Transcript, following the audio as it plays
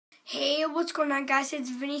Hey, what's going on, guys? It's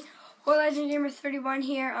Vinny, or Legend Gamer 31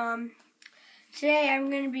 here. Today I'm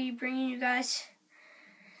going to be bringing you guys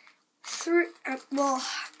through.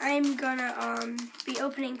 I'm gonna be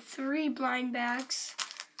opening 3 blind bags.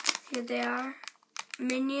 Here they are: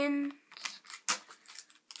 Minions,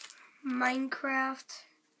 Minecraft,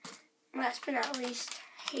 last but not least,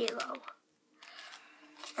 Halo.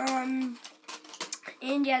 And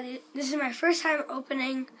yeah, this is my first time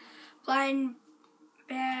opening blind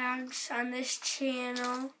bags on this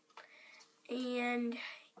channel, and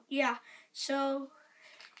yeah, so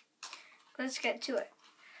let's get to it.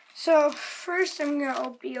 So first I'm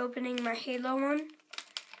gonna be opening my Halo one.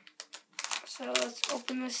 So let's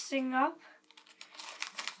open this thing up.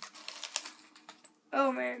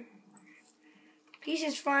 Oh man,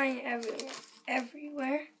 pieces flying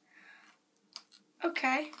everywhere.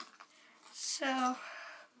 Okay, so I'm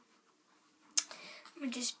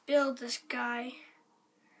gonna just build this guy.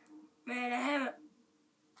 Man, I haven't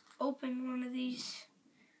opened one of these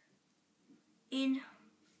in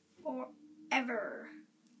forever.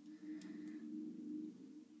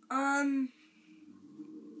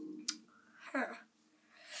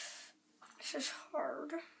 This is hard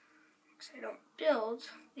because I don't build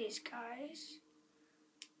these guys.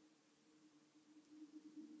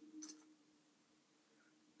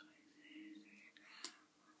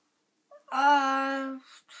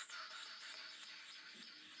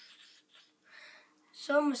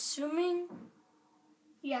 So I'm assuming,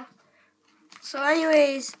 yeah. So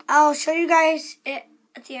anyways, I'll show you guys it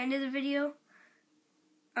at the end of the video.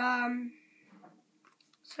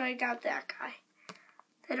 So I got that guy,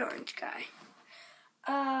 that orange guy.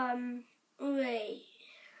 Wait.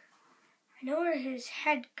 I know where his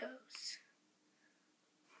head goes.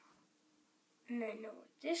 And I know where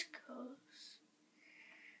this goes.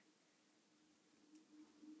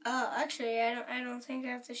 Actually, I don't think I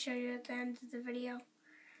have to show you at the end of the video.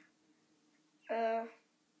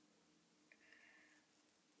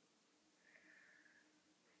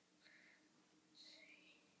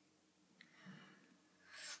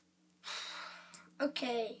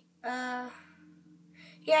 Okay, yeah,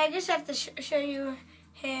 I just have to show you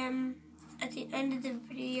him at the end of the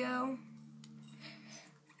video.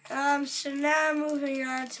 So now moving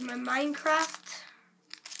on to my Minecraft.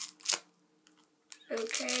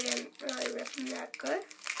 Okay, didn't really rip him that good.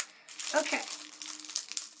 Okay,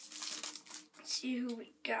 let's see who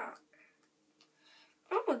we got.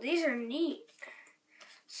 Oh, these are neat.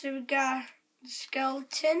 So we got the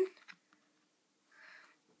skeleton.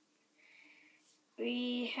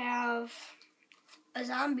 We have a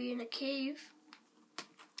zombie in a cave.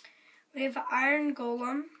 We have an iron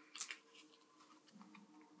golem.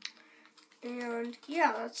 And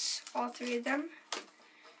yeah, that's all 3 of them.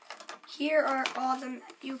 Here are all of them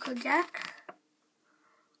that you could get.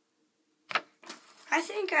 I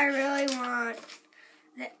think I really want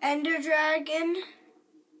the Ender Dragon,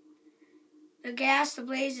 the Gas, the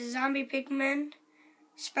Blaze, the Zombie Pigman,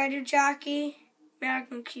 Spider Jockey,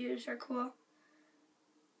 Magma Cubes are cool.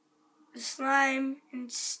 The Slime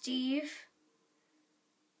and Steve,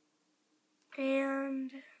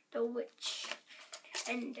 and the Witch,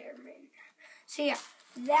 Enderman. So yeah,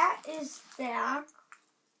 that is that.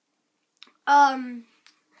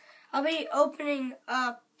 I'll be opening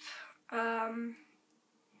up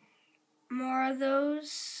more of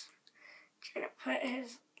those. Trying to put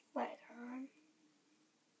his light on.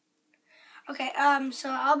 Okay, so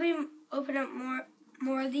I'll be opening up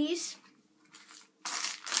more of these.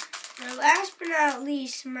 Now, last but not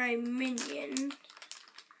least, my minion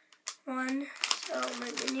one. So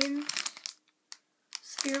my minions.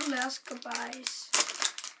 Spear Mask goodbyes.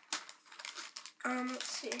 Let's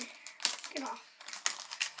see. Get off.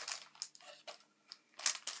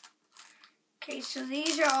 Okay, so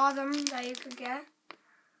these are all of them that you could get.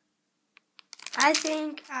 I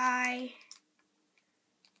think I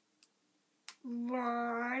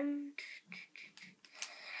want.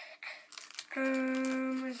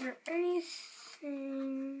 Is there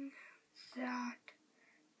anything that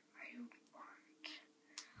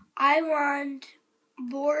I want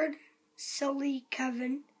Bored Silly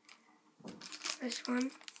Kevin. This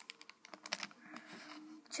one.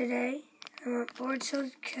 Today, I want Bored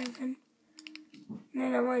Silly Kevin. And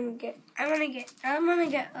then I'm gonna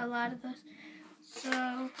get a lot of those.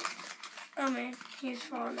 So, oh man, he's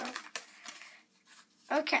falling off.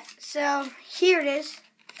 Okay, so here it is.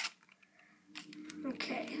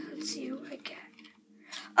 Okay, let's see who I get.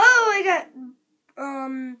 Oh, I got,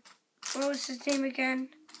 what was his name again?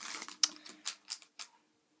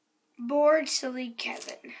 Bored Silly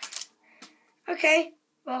Kevin. Okay,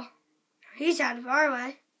 well, he's out of our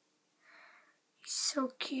way. He's so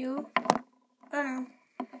cute. Oh no.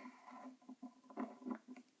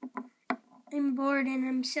 I'm bored and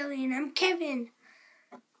I'm silly and I'm Kevin.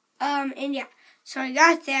 And yeah, so I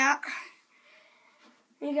got that.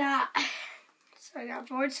 I got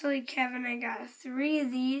bored, silly Kevin. I got 3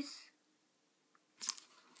 of these.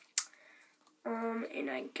 And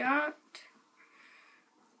I got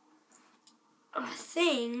a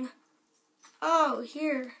thing. Oh,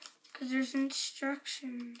 here, because there's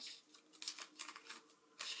instructions.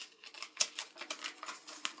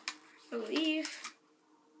 I believe.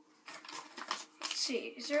 Let's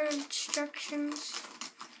see, is there instructions?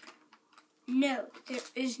 No, there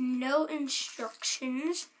is no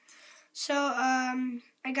instructions. So,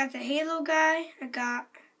 I got the Halo guy. I got,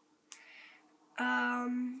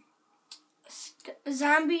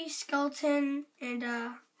 zombie, skeleton, and,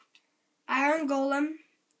 iron golem.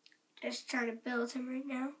 Just trying to build him right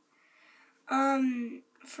now.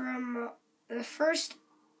 From the first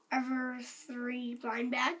ever 3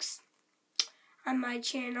 blind bags on my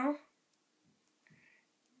channel.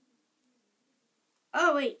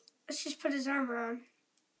 Oh wait, let's just put his armor on.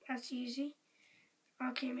 That's easy.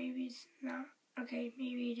 Okay, maybe it's not. Okay,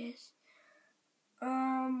 maybe it is.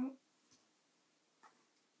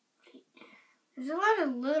 There's a lot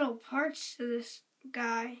of little parts to this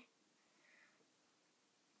guy.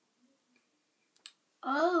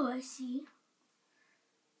 Oh, I see.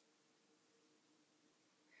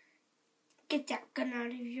 Get that gun out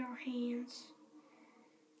of your hands.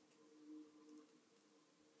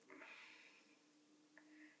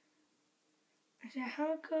 Is that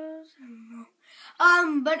how it goes? I don't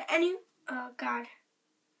know. But oh God.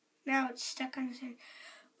 Now it's stuck on his hand.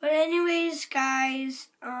 But anyways, guys,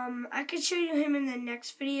 I could show you him in the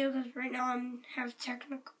next video because right now I'm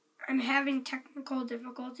having technical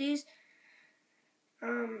difficulties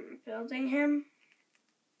building him.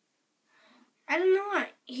 I don't know why.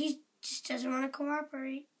 He just doesn't want to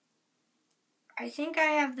cooperate. I think I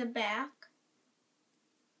have the back.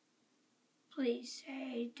 Please say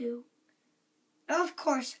I do. Of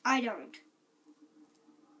course I don't.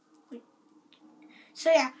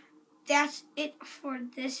 So yeah, that's it for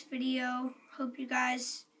this video. Hope you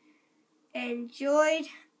guys enjoyed.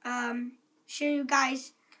 Show you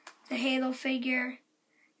guys the Halo figure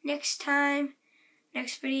next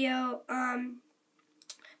video.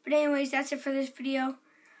 But anyways, that's it for this video.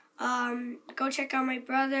 Go check out my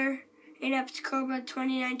brother, Cobra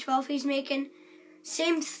 2912. He's making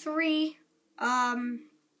same 3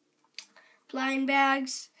 blind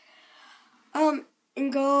bags.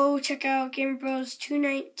 And go check out Gamer Bros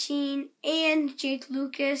 219 and Jake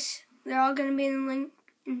Lucas. They're all going to be in the link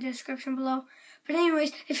in the description below. But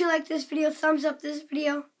anyways, if you like this video, thumbs up this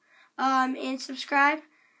video, and subscribe.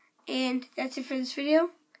 And that's it for this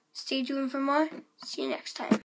video. Stay tuned for more. See you next time.